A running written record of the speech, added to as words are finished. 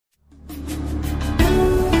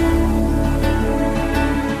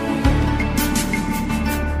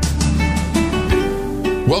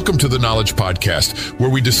Welcome to the Knowledge Podcast, where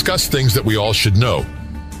we discuss things that we all should know.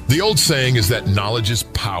 The old saying is that knowledge is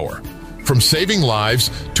power. From saving lives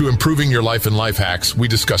to improving your life and life hacks, we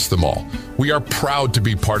discuss them all. We are proud to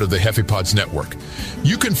be part of the HeffyPods network.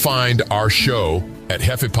 You can find our show at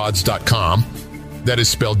HeffyPods.com. That is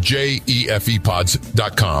spelled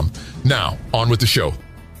JEFEPods.com. Now, on with the show.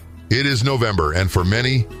 It is November, and for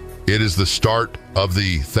many, it is the start of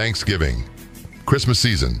the Thanksgiving Christmas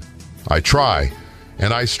season. I try,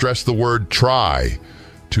 and I stress the word try,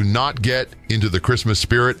 to not get into the Christmas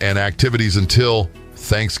spirit and activities until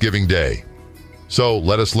Thanksgiving Day. So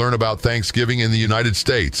let us learn about Thanksgiving in the United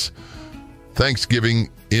States. Thanksgiving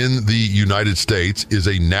in the United States is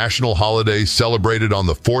a national holiday celebrated on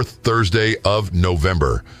the fourth Thursday of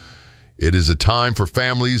November. It is a time for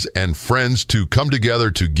families and friends to come together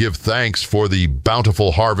to give thanks for the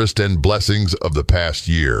bountiful harvest and blessings of the past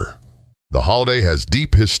year. The holiday has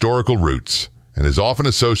deep historical roots and is often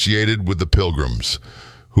associated with the Pilgrims,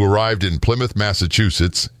 who arrived in Plymouth,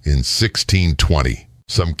 Massachusetts in 1620.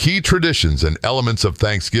 Some key traditions and elements of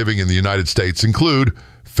Thanksgiving in the United States include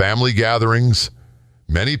family gatherings.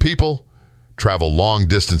 Many people travel long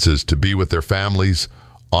distances to be with their families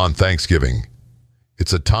on Thanksgiving.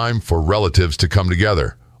 It's a time for relatives to come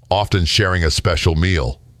together, often sharing a special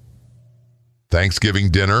meal.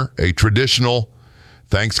 Thanksgiving dinner. A traditional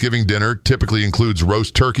Thanksgiving dinner typically includes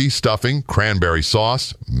roast turkey, stuffing, cranberry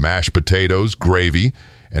sauce, mashed potatoes, gravy,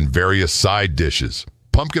 and various side dishes.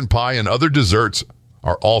 Pumpkin pie and other desserts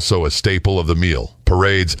are also a staple of the meal.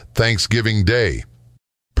 Parades. Thanksgiving Day.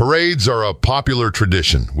 Parades are a popular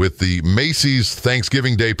tradition, with the Macy's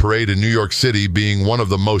Thanksgiving Day Parade in New York City being one of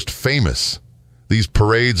the most famous. These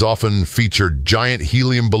parades often feature giant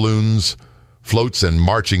helium balloons, floats, and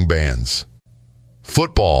marching bands.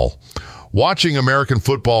 Football. Watching American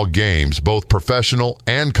football games, both professional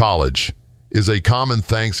and college, is a common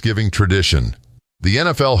Thanksgiving tradition. The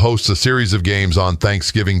NFL hosts a series of games on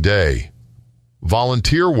Thanksgiving Day.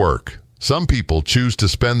 Volunteer work. Some people choose to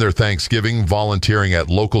spend their Thanksgiving volunteering at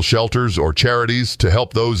local shelters or charities to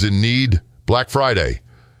help those in need. Black Friday.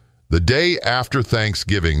 The day after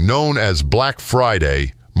Thanksgiving, known as Black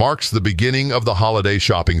Friday, marks the beginning of the holiday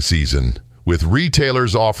shopping season, with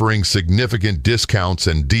retailers offering significant discounts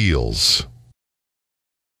and deals.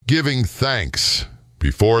 Giving thanks.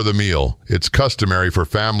 Before the meal, it's customary for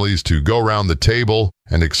families to go around the table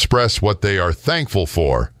and express what they are thankful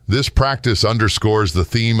for. This practice underscores the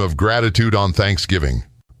theme of gratitude on Thanksgiving.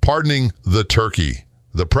 Pardoning the turkey.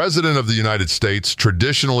 The President of the United States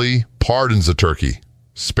traditionally pardons a turkey,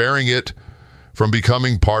 sparing it from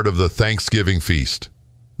becoming part of the Thanksgiving feast.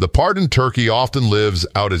 The pardoned turkey often lives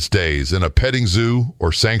out its days in a petting zoo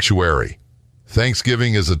or sanctuary.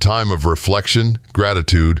 Thanksgiving is a time of reflection,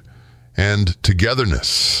 gratitude, and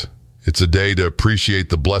togetherness. It's a day to appreciate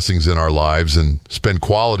the blessings in our lives and spend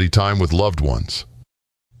quality time with loved ones.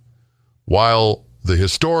 While the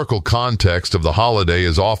historical context of the holiday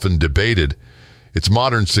is often debated, its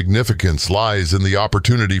modern significance lies in the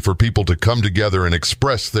opportunity for people to come together and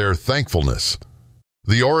express their thankfulness.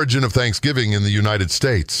 The origin of Thanksgiving in the United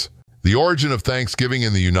States. The origin of Thanksgiving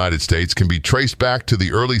in the United States can be traced back to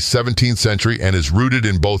the early 17th century and is rooted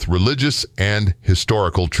in both religious and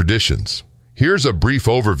historical traditions. Here's a brief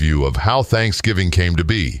overview of how Thanksgiving came to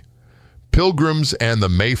be. Pilgrims and the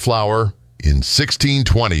Mayflower. In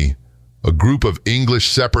 1620, a group of English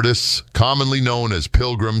separatists, commonly known as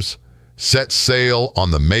Pilgrims, set sail on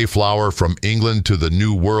the Mayflower from England to the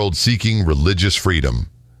New World seeking religious freedom.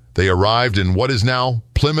 They arrived in what is now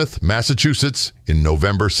Plymouth, Massachusetts in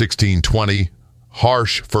November 1620.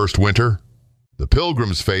 Harsh first winter. The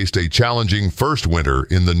Pilgrims faced a challenging first winter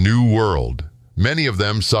in the New World. Many of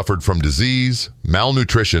them suffered from disease,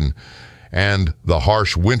 malnutrition, and the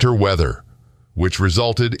harsh winter weather, which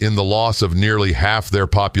resulted in the loss of nearly half their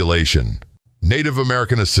population. Native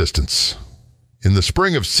American assistance. In the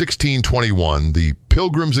spring of 1621, the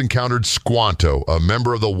Pilgrims encountered Squanto, a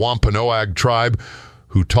member of the Wampanoag tribe,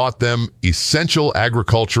 who taught them essential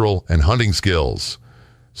agricultural and hunting skills.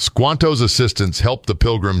 Squanto's assistance helped the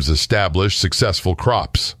Pilgrims establish successful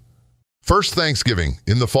crops. First Thanksgiving.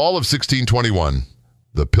 In the fall of 1621,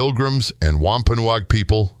 the Pilgrims and Wampanoag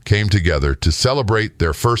people came together to celebrate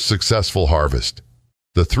their first successful harvest.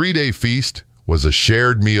 The three-day feast was a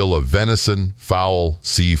shared meal of venison, fowl,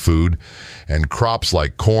 seafood, and crops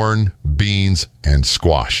like corn, beans, and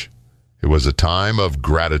squash. It was a time of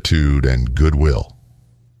gratitude and goodwill.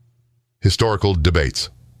 Historical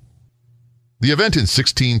debates. The event in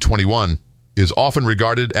 1621 is often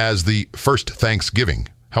regarded as the first Thanksgiving.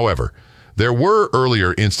 However, there were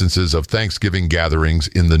earlier instances of Thanksgiving gatherings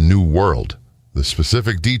in the New World. The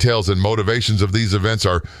specific details and motivations of these events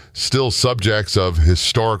are still subjects of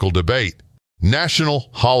historical debate. National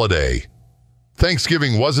holiday.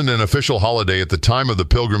 Thanksgiving wasn't an official holiday at the time of the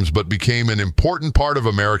Pilgrims, but became an important part of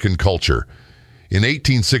American culture. In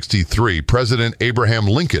 1863, President Abraham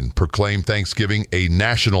Lincoln proclaimed Thanksgiving a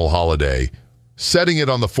national holiday, setting it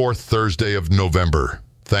on the fourth Thursday of November,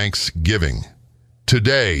 Thanksgiving.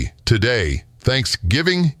 Today,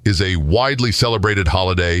 Thanksgiving is a widely celebrated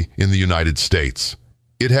holiday in the United States.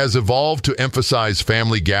 It has evolved to emphasize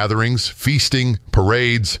family gatherings, feasting,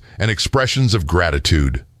 parades, and expressions of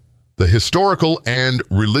gratitude. The historical and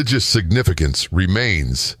religious significance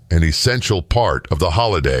remains an essential part of the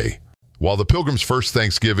holiday. While the Pilgrims' first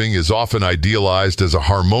Thanksgiving is often idealized as a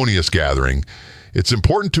harmonious gathering, it's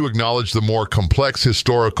important to acknowledge the more complex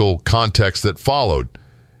historical context that followed,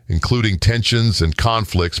 including tensions and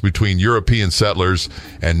conflicts between European settlers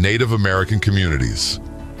and Native American communities.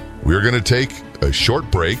 We're going to take a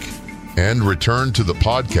short break and return to the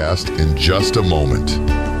podcast in just a moment.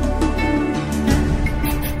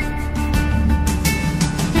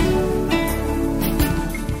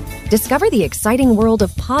 Discover the exciting world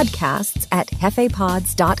of podcasts at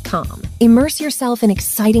hefepods.com. Immerse yourself in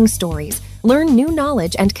exciting stories, learn new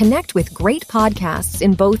knowledge, and connect with great podcasts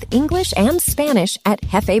in both English and Spanish at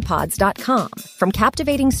hefepods.com. From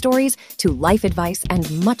captivating stories to life advice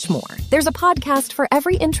and much more, there's a podcast for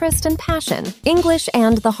every interest and passion. English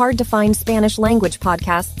and the hard-to-find Spanish language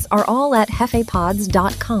podcasts are all at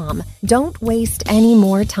hefepods.com. Don't waste any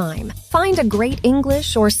more time. Find a great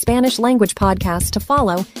English or Spanish language podcast to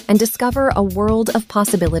follow and discover a world of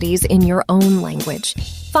possibilities in your own language.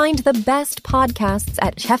 Find the best podcasts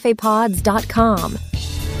at hefepods.com.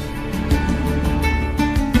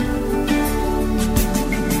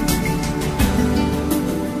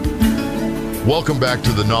 Welcome back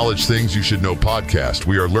to the Knowledge Things You Should Know podcast.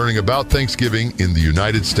 We are learning about Thanksgiving in the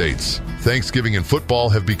United States. Thanksgiving and football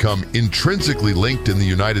have become intrinsically linked in the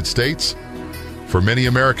United States. For many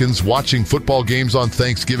Americans, watching football games on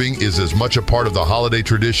Thanksgiving is as much a part of the holiday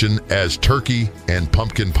tradition as turkey and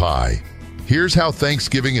pumpkin pie. Here's how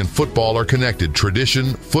Thanksgiving and football are connected.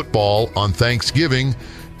 Tradition, football on Thanksgiving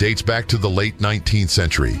dates back to the late 19th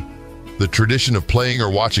century. The tradition of playing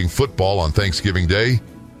or watching football on Thanksgiving Day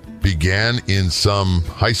began in some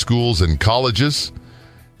high schools and colleges,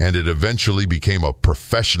 and it eventually became a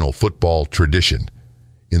professional football tradition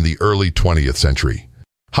in the early 20th century.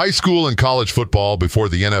 High school and college football before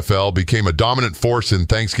the NFL became a dominant force in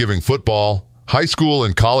Thanksgiving football. High school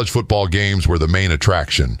and college football games were the main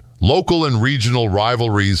attraction. Local and regional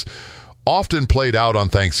rivalries often played out on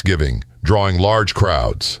Thanksgiving, drawing large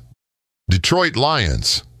crowds. Detroit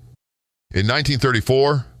Lions. In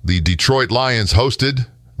 1934, the Detroit Lions hosted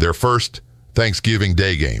their first Thanksgiving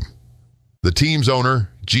Day game. The team's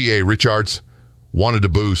owner, G.A. Richards, wanted to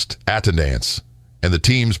boost attendance and the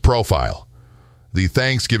team's profile. The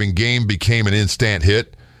Thanksgiving game became an instant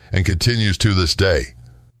hit and continues to this day.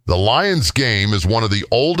 The Lions game is one of the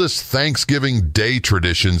oldest Thanksgiving Day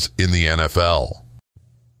traditions in the NFL.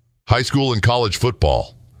 High school and college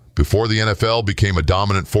football. Before the NFL became a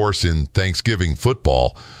dominant force in Thanksgiving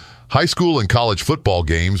football, high school and college football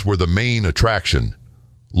games were the main attraction.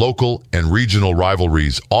 Local and regional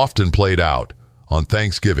rivalries often played out on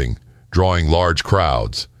Thanksgiving, drawing large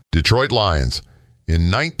crowds. Detroit Lions. In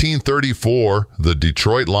 1934, the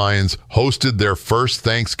Detroit Lions hosted their first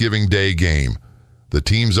Thanksgiving Day game. The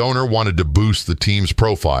team's owner wanted to boost the team's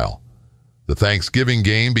profile. The Thanksgiving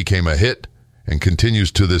game became a hit and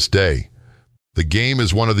continues to this day. The game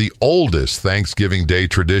is one of the oldest Thanksgiving Day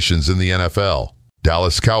traditions in the NFL.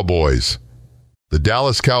 Dallas Cowboys. The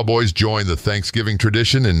Dallas Cowboys joined the Thanksgiving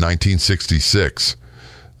tradition in 1966.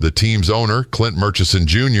 The team's owner, Clint Murchison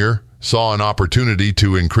Jr., saw an opportunity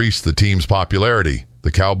to increase the team's popularity.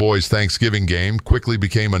 The Cowboys' Thanksgiving game quickly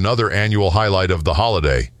became another annual highlight of the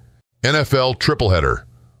holiday. NFL tripleheader.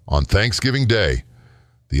 On Thanksgiving Day,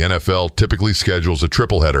 the NFL typically schedules a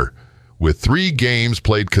tripleheader with 3 games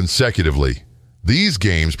played consecutively. These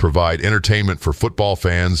games provide entertainment for football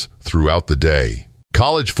fans throughout the day.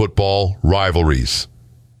 College football rivalries.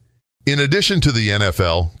 In addition to the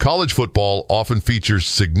NFL, college football often features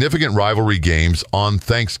significant rivalry games on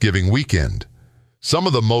Thanksgiving weekend. Some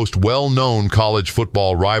of the most well-known college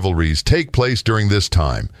football rivalries take place during this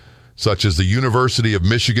time, such as the University of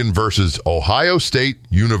Michigan versus Ohio State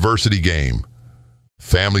University game.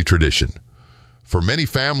 Family tradition. For many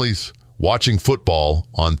families, watching football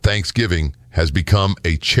on Thanksgiving has become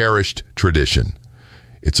a cherished tradition.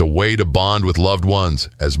 It's a way to bond with loved ones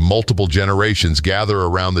as multiple generations gather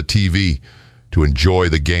around the TV to enjoy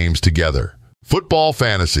the games together. Football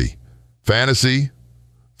fantasy.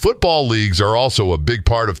 Football leagues are also a big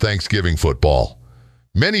part of Thanksgiving football.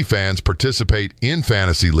 Many fans participate in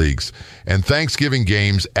fantasy leagues, and Thanksgiving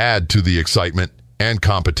games add to the excitement and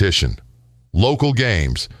competition. Local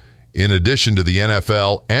games. In addition to the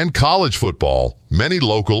NFL and college football, many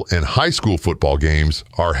local and high school football games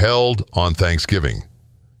are held on Thanksgiving.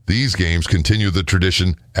 These games continue the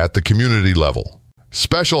tradition at the community level.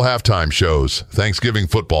 Special halftime shows. Thanksgiving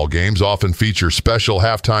football games often feature special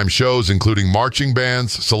halftime shows including marching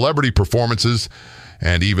bands, celebrity performances,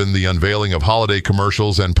 and even the unveiling of holiday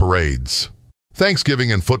commercials and parades. Thanksgiving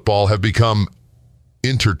and football have become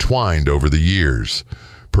intertwined over the years,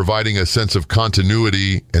 providing a sense of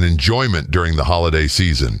continuity and enjoyment during the holiday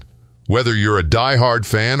season. Whether you're a die-hard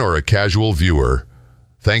fan or a casual viewer,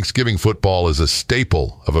 Thanksgiving football is a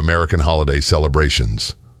staple of American holiday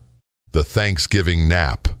celebrations. The Thanksgiving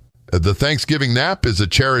Nap. The Thanksgiving Nap is a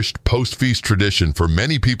cherished post-feast tradition for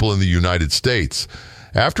many people in the United States.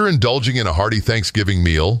 After indulging in a hearty Thanksgiving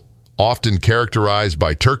meal, often characterized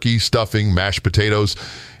by turkey, stuffing, mashed potatoes,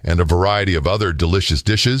 and a variety of other delicious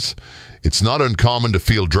dishes, it's not uncommon to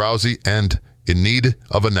feel drowsy and in need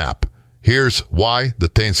of a nap. Here's why the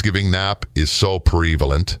Thanksgiving nap is so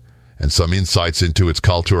prevalent and some insights into its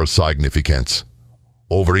cultural significance.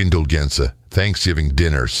 Overindulgence. Thanksgiving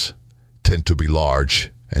dinners tend to be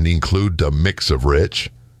large and include a mix of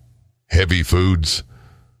rich, heavy foods.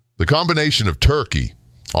 The combination of turkey,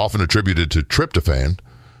 often attributed to tryptophan,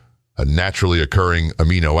 a naturally occurring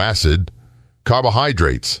amino acid,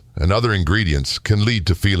 carbohydrates, and other ingredients can lead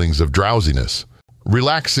to feelings of drowsiness.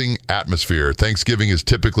 Relaxing atmosphere. Thanksgiving is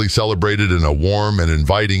typically celebrated in a warm and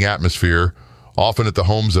inviting atmosphere, often at the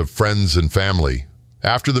homes of friends and family.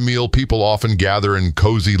 After the meal, people often gather in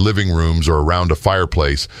cozy living rooms or around a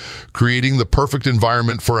fireplace, creating the perfect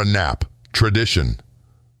environment for a nap. Tradition.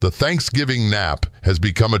 The Thanksgiving nap has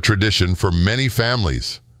become a tradition for many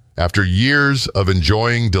families. After years of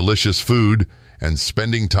enjoying delicious food and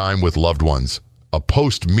spending time with loved ones, a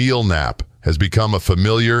post-meal nap has become a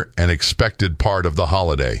familiar and expected part of the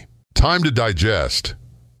holiday. Time to digest.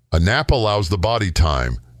 A nap allows the body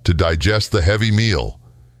time to digest the heavy meal.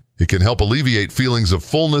 It can help alleviate feelings of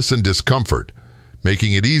fullness and discomfort,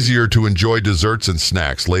 making it easier to enjoy desserts and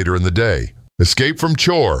snacks later in the day. Escape from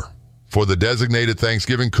chore. For the designated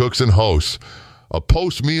Thanksgiving cooks and hosts, a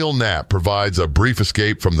post-meal nap provides a brief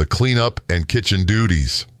escape from the cleanup and kitchen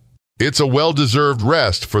duties. It's a well-deserved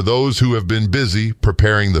rest for those who have been busy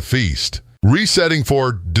preparing the feast. Resetting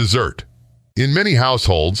for dessert. In many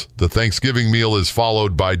households, the Thanksgiving meal is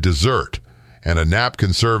followed by dessert, and a nap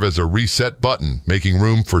can serve as a reset button, making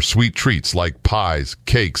room for sweet treats like pies,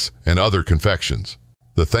 cakes, and other confections.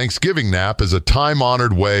 The Thanksgiving nap is a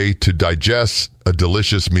time-honored way to digest a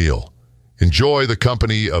delicious meal, enjoy the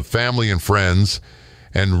company of family and friends,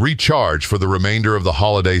 and recharge for the remainder of the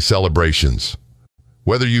holiday celebrations.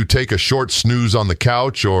 Whether you take a short snooze on the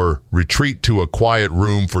couch or retreat to a quiet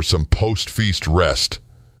room for some post-feast rest,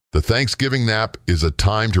 the Thanksgiving nap is a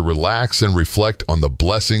time to relax and reflect on the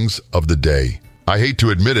blessings of the day. I hate to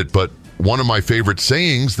admit it, but one of my favorite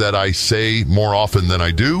sayings that I say more often than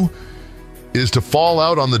I do is to fall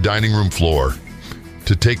out on the dining room floor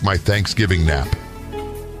to take my Thanksgiving nap.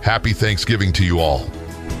 Happy Thanksgiving to you all.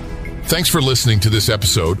 Thanks for listening to this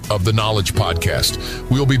episode of The Knowledge Podcast.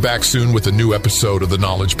 We'll be back soon with a new episode of The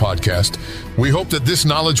Knowledge Podcast. We hope that this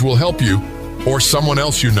knowledge will help you or someone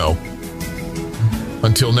else you know.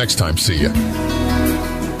 Until next time, see ya.